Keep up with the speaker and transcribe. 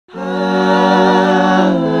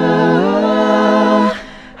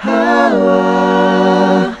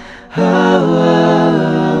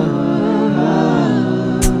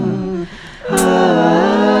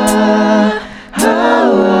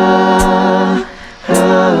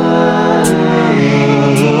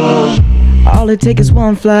it takes is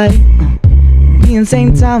one flight. Me in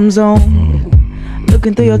same time zone.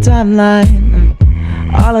 Looking through your timeline.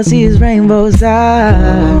 All I see is rainbows.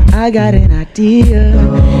 I got an idea,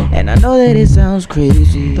 and I know that it sounds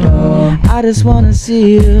crazy. I just wanna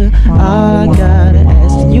see you. I gotta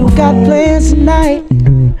ask you, got plans tonight?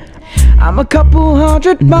 I'm a couple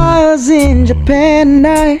 100 miles in Japan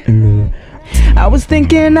tonight. I was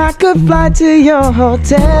thinking I could fly to your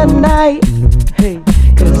hotel tonight. Hey,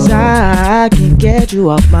 cause I can't get you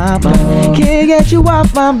off my mind. Can't get you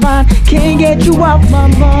off my mind. Can't get you off my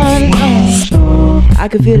mind. I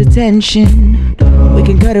can feel the tension. We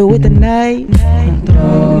can cut it with the night.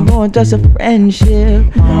 More than just a friendship.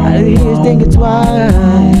 I hear you thinking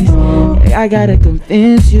twice. I gotta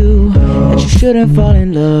convince you that you shouldn't fall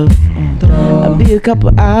in love. I'll be a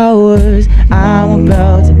couple hours. I'm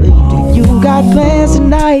about to leave. You got plans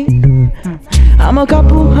tonight? I'm a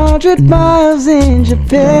couple 100 miles in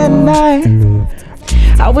Japan tonight.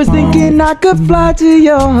 I was thinking I could fly to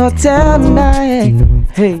your hotel tonight.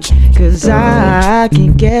 Hey, cause I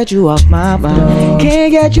can't get you off my mind.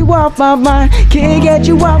 Can't get you off my mind. Can't get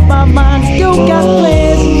you off my mind. You got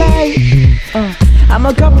plans tonight. I'm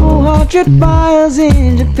a couple 100 miles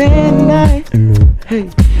in Japan tonight. Hey,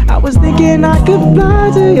 I was thinking I could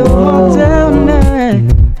fly to your hotel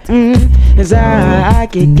tonight. Cause I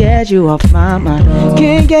can't get you off my mind.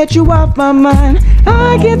 Can't get you off my mind.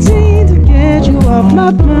 I can't seem to get you off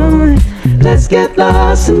my mind. Let's get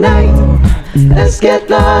lost tonight. Let's get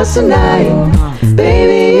lost tonight.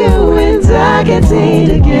 Baby, you and I can't seem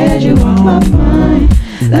to get you off my mind.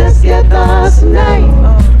 Let's get lost tonight.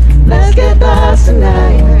 Let's get lost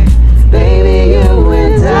tonight. Baby, you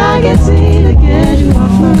and I can't seem to get you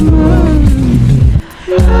off my mind.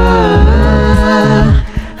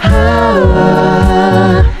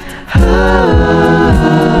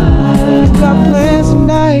 Got plans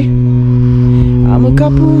tonight. I'm a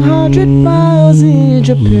couple 100 miles in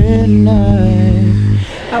Japan tonight.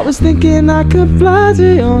 I was thinking I could fly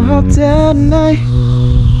to your hotel tonight.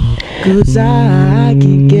 Cause I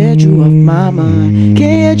can't get you off my mind. Can't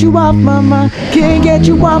get you off my mind. Can't get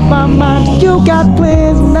you off my mind. You got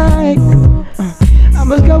plans tonight. I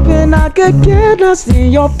was hoping I could get lost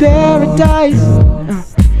in your paradise.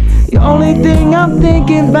 The only thing I'm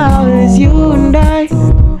thinking about is you and I.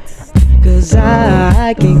 Cause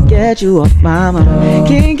I can't get you off my mind.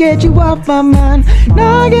 Can't get you off my mind. No,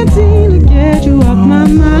 I can't seem to get you off my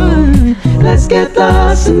mind. Let's get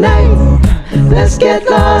lost tonight. Let's get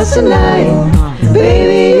lost tonight.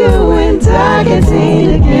 Baby, you and I can't seem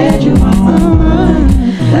to get you off my mind.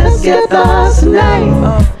 Let's get lost tonight.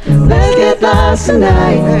 Let's get lost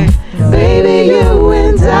tonight. Baby, you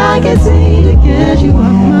and I can't seem